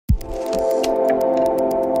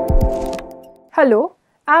Hello,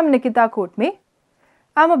 I'm Nikita Kotme.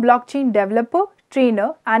 I'm a blockchain developer,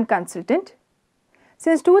 trainer, and consultant.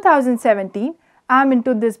 Since 2017, I'm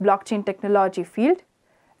into this blockchain technology field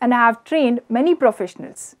and I have trained many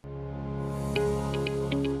professionals.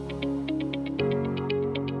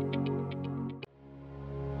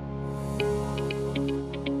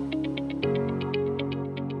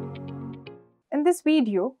 In this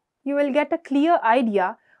video, you will get a clear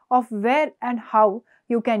idea of where and how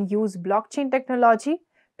you can use blockchain technology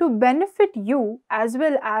to benefit you as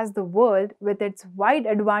well as the world with its wide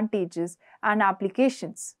advantages and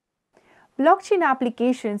applications. Blockchain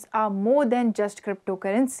applications are more than just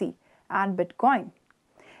cryptocurrency and Bitcoin.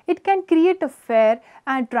 It can create a fair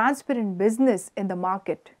and transparent business in the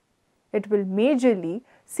market. It will majorly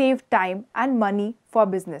save time and money for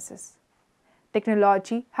businesses.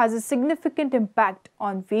 Technology has a significant impact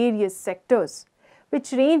on various sectors,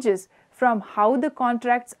 which ranges from how the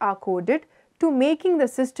contracts are coded to making the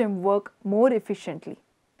system work more efficiently.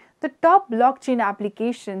 The top blockchain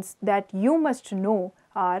applications that you must know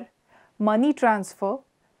are money transfer,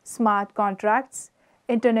 smart contracts,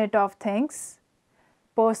 Internet of Things,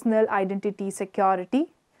 personal identity security,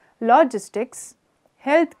 logistics,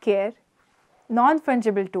 healthcare,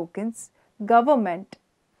 non-fungible tokens, government,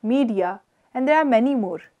 media, and there are many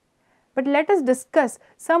more. But let us discuss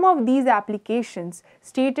some of these applications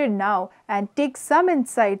stated now and take some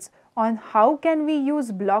insights on how can we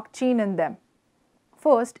use blockchain in them.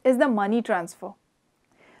 First is the money transfer.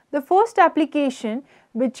 The first application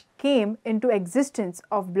which came into existence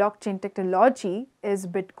of blockchain technology is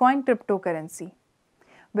Bitcoin cryptocurrency.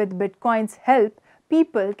 With Bitcoin's help,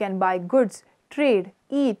 people can buy goods, trade,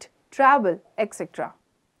 eat, travel, etc.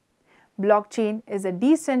 Blockchain is a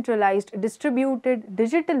decentralized distributed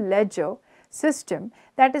digital ledger system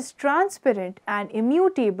that is transparent and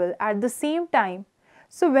immutable at the same time.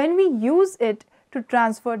 So when we use it to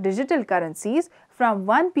transfer digital currencies from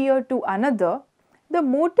one peer to another, the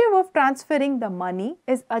motive of transferring the money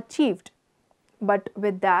is achieved. But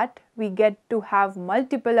with that, we get to have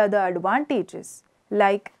multiple other advantages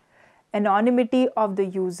like anonymity of the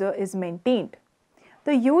user is maintained.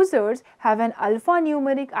 The users have an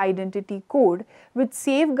alphanumeric identity code which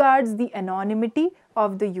safeguards the anonymity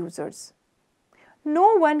of the users.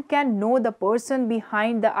 No one can know the person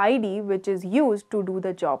behind the ID which is used to do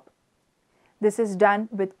the job. This is done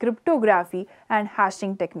with cryptography and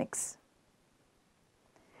hashing techniques.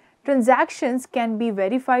 Transactions can be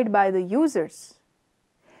verified by the users.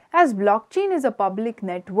 As blockchain is a public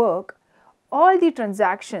network, all the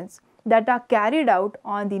transactions that are carried out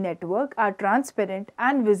on the network are transparent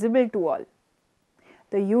and visible to all.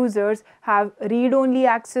 The users have read-only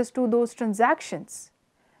access to those transactions.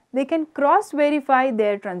 They can cross-verify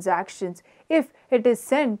their transactions if it is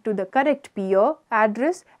sent to the correct peer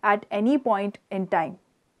address at any point in time.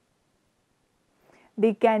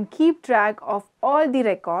 They can keep track of all the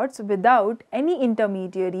records without any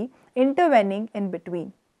intermediary intervening in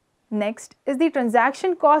between. Next is the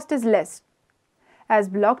transaction cost is less. As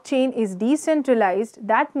blockchain is decentralized,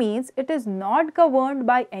 that means it is not governed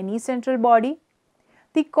by any central body.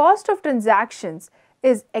 The cost of transactions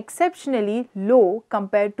is exceptionally low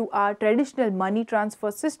compared to our traditional money transfer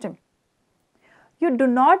system. You do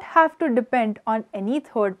not have to depend on any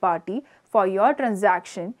third party for your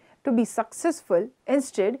transaction to be successful.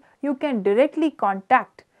 Instead, you can directly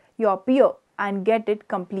contact your peer and get it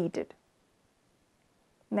completed.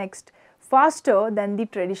 Next, faster than the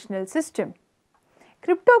traditional system.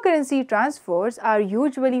 Cryptocurrency transfers are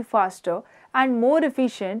usually faster and more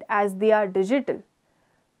efficient as they are digital,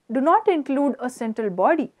 do not include a central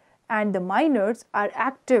body, and the miners are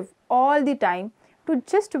active all the time to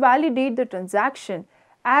just validate the transaction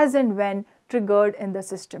as and when triggered in the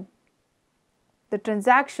system. The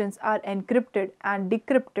transactions are encrypted and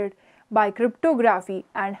decrypted by cryptography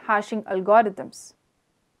and hashing algorithms.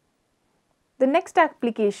 The next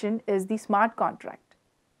application is the smart contract.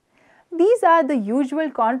 These are the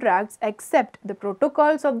usual contracts except the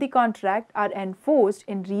protocols of the contract are enforced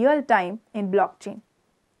in real time in blockchain,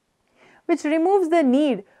 which removes the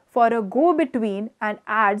need for a go-between and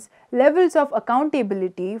adds levels of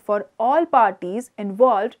accountability for all parties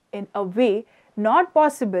involved in a way not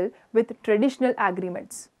possible with traditional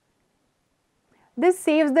agreements. This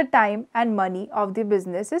saves the time and money of the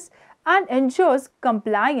businesses and ensures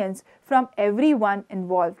compliance from everyone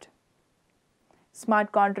involved.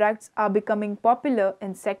 Smart contracts are becoming popular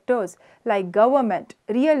in sectors like government,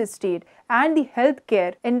 real estate, and the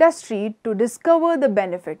healthcare industry to discover the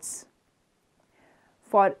benefits.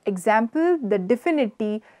 For example, the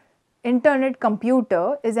Definity Internet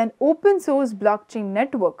Computer is an open source blockchain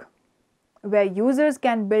network. where users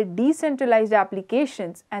can build decentralized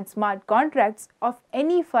applications and smart contracts of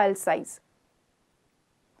any file size.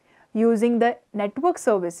 Using the network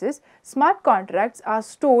services, smart contracts are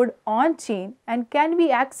stored on-chain and can be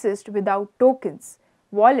accessed without tokens.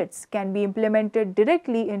 Wallets can be implemented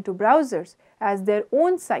directly into browsers as their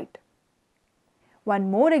own site. One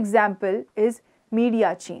more example is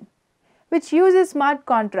Media Chain, which uses smart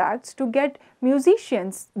contracts to get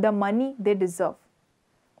musicians the money they deserve.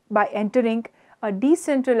 By entering a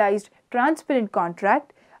decentralized, transparent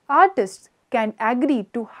contract, artists can agree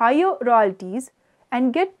to higher royalties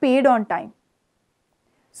and get paid on time.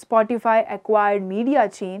 Spotify acquired Media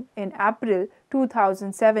Chain in April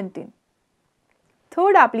 2017.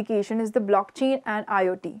 Third application is the blockchain and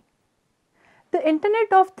IoT. The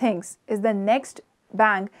Internet of Things is the next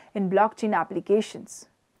bang in blockchain applications.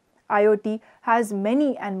 IoT has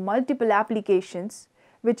many and multiple applications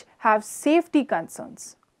which have safety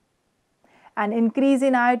concerns. An increase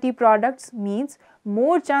in IoT products means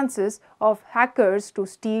more chances of hackers to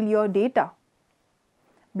steal your data.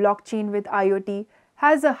 Blockchain with IoT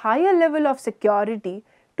has a higher level of security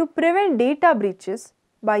to prevent data breaches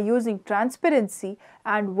by using transparency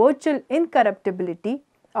and virtual incorruptibility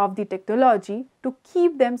of the technology to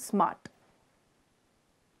keep them smart.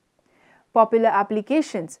 Popular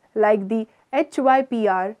applications like the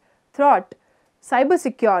HYPR thwart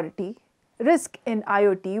cybersecurity risk in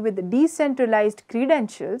IoT with decentralized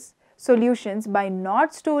credentials solutions by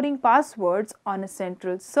not storing passwords on a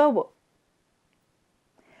central server.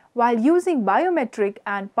 While using biometric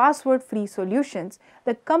and password-free solutions,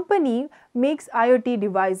 the company makes IoT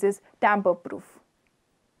devices tamper-proof.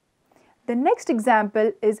 The next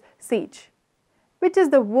example is Sage, which is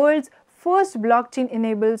the world's first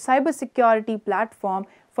blockchain-enabled cybersecurity platform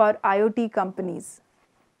for IoT companies.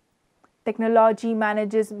 Technology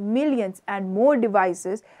manages millions and more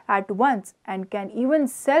devices at once and can even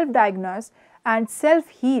self-diagnose and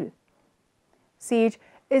self-heal. Sage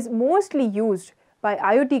is mostly used by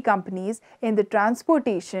IoT companies in the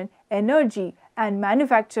transportation, energy, and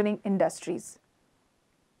manufacturing industries.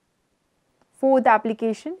 Fourth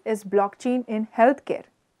application is blockchain in healthcare.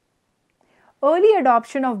 Early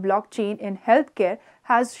adoption of blockchain in healthcare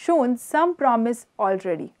has shown some promise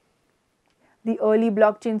already. The early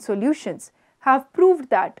blockchain solutions have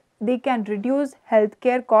proved that they can reduce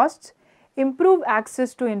healthcare costs, improve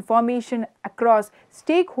access to information across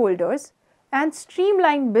stakeholders, and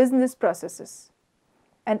streamline business processes.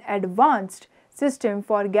 An advanced system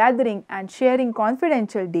for gathering and sharing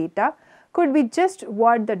confidential data could be just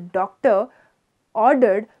what the doctor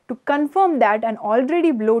ordered to confirm that an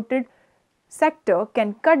already bloated sector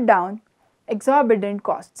can cut down exorbitant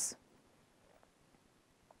costs.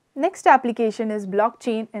 Next application is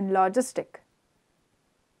blockchain in logistics.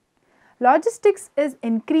 Logistics is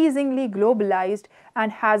increasingly globalized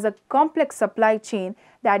and has a complex supply chain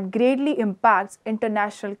that greatly impacts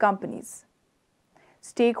international companies.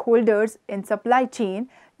 Stakeholders in supply chain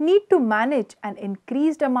need to manage an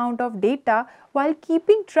increased amount of data while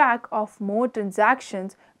keeping track of more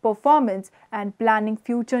transactions, performance, and planning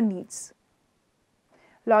future needs.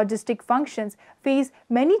 Logistic functions face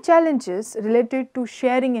many challenges related to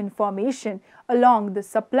sharing information along the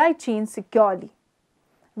supply chain securely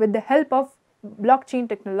with the help of blockchain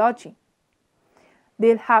technology.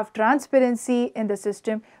 They'll have transparency in the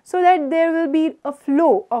system so that there will be a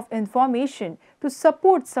flow of information to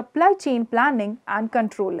support supply chain planning and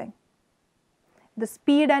controlling. The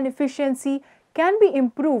speed and efficiency can be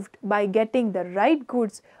improved by getting the right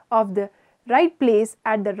goods of the right place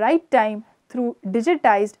at the right time through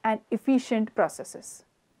digitized and efficient processes.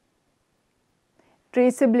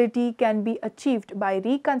 Traceability can be achieved by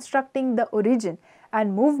reconstructing the origin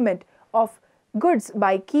and movement of goods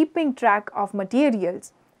by keeping track of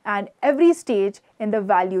materials and every stage in the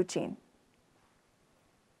value chain.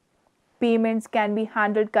 Payments can be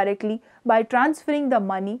handled correctly by transferring the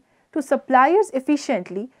money to suppliers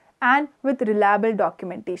efficiently and with reliable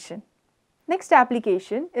documentation. Next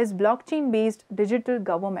application is blockchain-based digital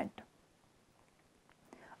government.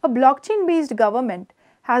 A blockchain-based government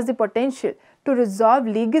has the potential to resolve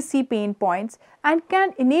legacy pain points and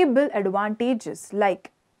can enable advantages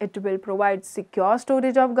like it will provide secure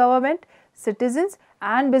storage of government, citizens,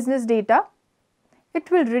 and business data. It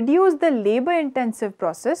will reduce the labor-intensive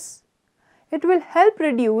process. It will help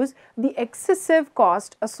reduce the excessive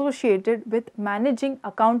cost associated with managing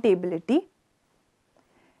accountability.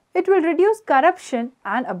 It will reduce corruption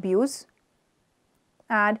and abuse.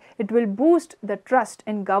 And it will boost the trust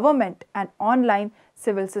in government and online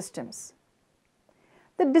civil systems.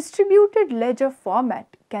 The distributed ledger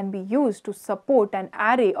format can be used to support an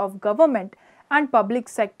array of government and public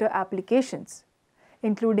sector applications,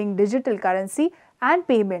 including digital currency and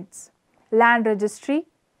payments, land registry,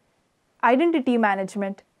 identity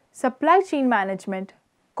management, supply chain management,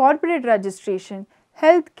 corporate registration,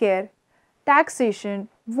 healthcare, taxation,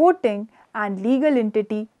 voting, and legal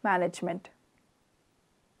entity management.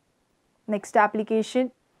 Next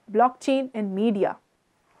application, blockchain in media.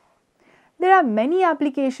 There are many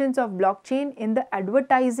applications of blockchain in the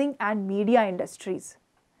advertising and media industries,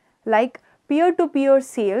 like peer-to-peer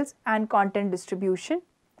sales and content distribution,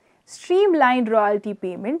 streamlined royalty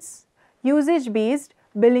payments, usage-based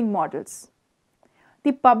billing models.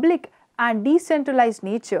 The public and decentralized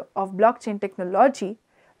nature of blockchain technology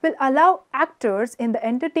will allow actors in the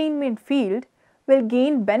entertainment field will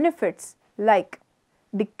gain benefits like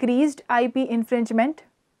decreased IP infringement,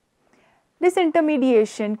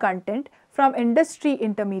 disintermediation content from industry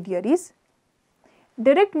intermediaries,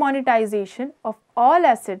 direct monetization of all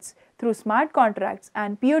assets through smart contracts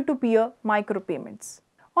and peer-to-peer micropayments.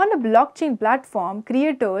 On a blockchain platform,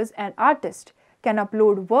 creators and artists can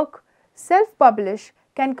upload work, self-publish,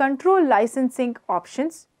 can control licensing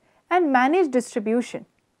options, and manage distribution.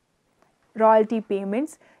 Royalty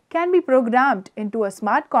payments can be programmed into a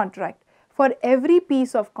smart contract for every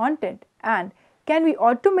piece of content and can be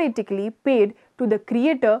automatically paid to the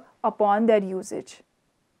creator upon their usage.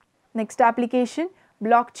 Next application,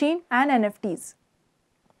 blockchain and NFTs.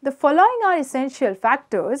 The following are essential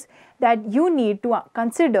factors that you need to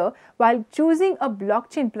consider while choosing a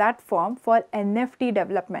blockchain platform for NFT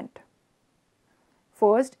development.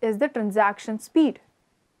 First is the transaction speed.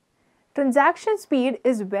 Transaction speed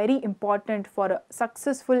is very important for a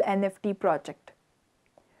successful NFT project.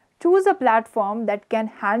 Choose a platform that can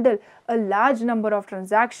handle a large number of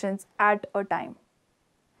transactions at a time.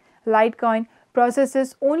 Litecoin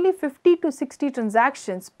processes only 50 to 60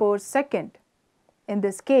 transactions per second. In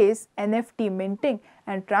this case, NFT minting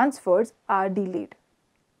and transfers are delayed.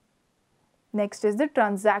 Next is the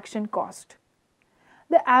transaction cost.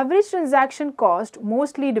 The average transaction cost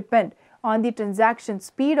mostly depends on the transaction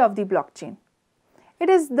speed of the blockchain. It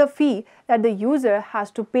is the fee that the user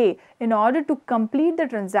has to pay in order to complete the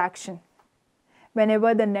transaction.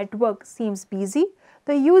 Whenever the network seems busy,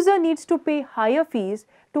 the user needs to pay higher fees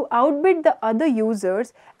to outbid the other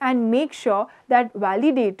users and make sure that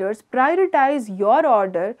validators prioritize your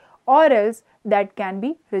order, or else that can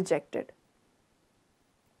be rejected.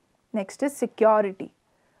 Next is security.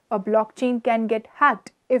 A blockchain can get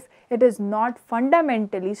hacked if it is not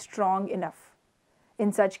fundamentally strong enough.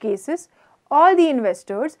 In such cases, all the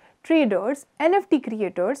investors, traders, NFT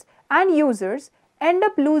creators, and users end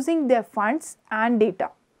up losing their funds and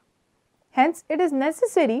data. Hence, it is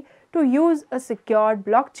necessary to use a secured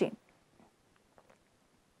blockchain.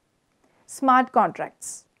 Smart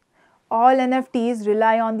contracts. All NFTs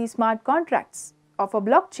rely on the smart contracts of a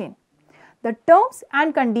blockchain. The terms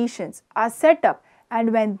and conditions are set up,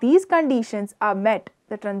 and when these conditions are met,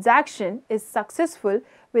 the transaction is successful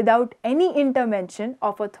without any intervention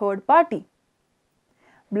of a third party.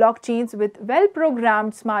 Blockchains with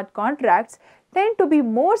well-programmed smart contracts tend to be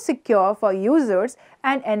more secure for users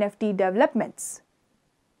and NFT developments.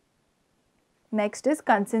 Next is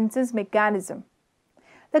consensus mechanism.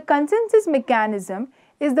 The consensus mechanism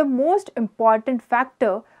is the most important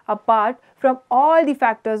factor apart from all the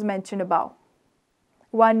factors mentioned above.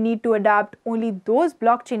 One needs to adapt only those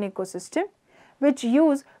blockchain ecosystems which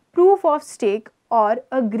use proof of stake or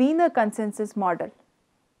a greener consensus model.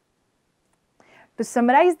 To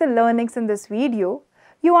summarize the learnings in this video,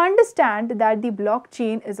 you understand that the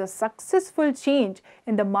blockchain is a successful change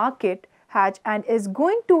in the market and is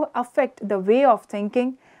going to affect the way of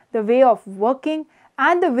thinking, the way of working,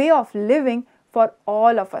 and the way of living for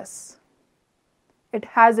all of us. It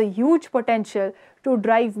has a huge potential to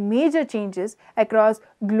drive major changes across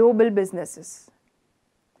global businesses.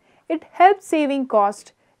 It helps saving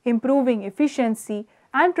cost, improving efficiency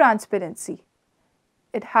and transparency.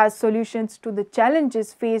 It has solutions to the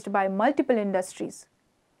challenges faced by multiple industries.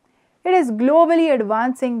 It is globally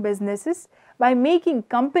advancing businesses by making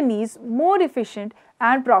companies more efficient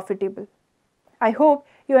and profitable. I hope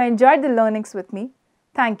you enjoyed the learnings with me.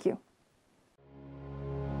 Thank you.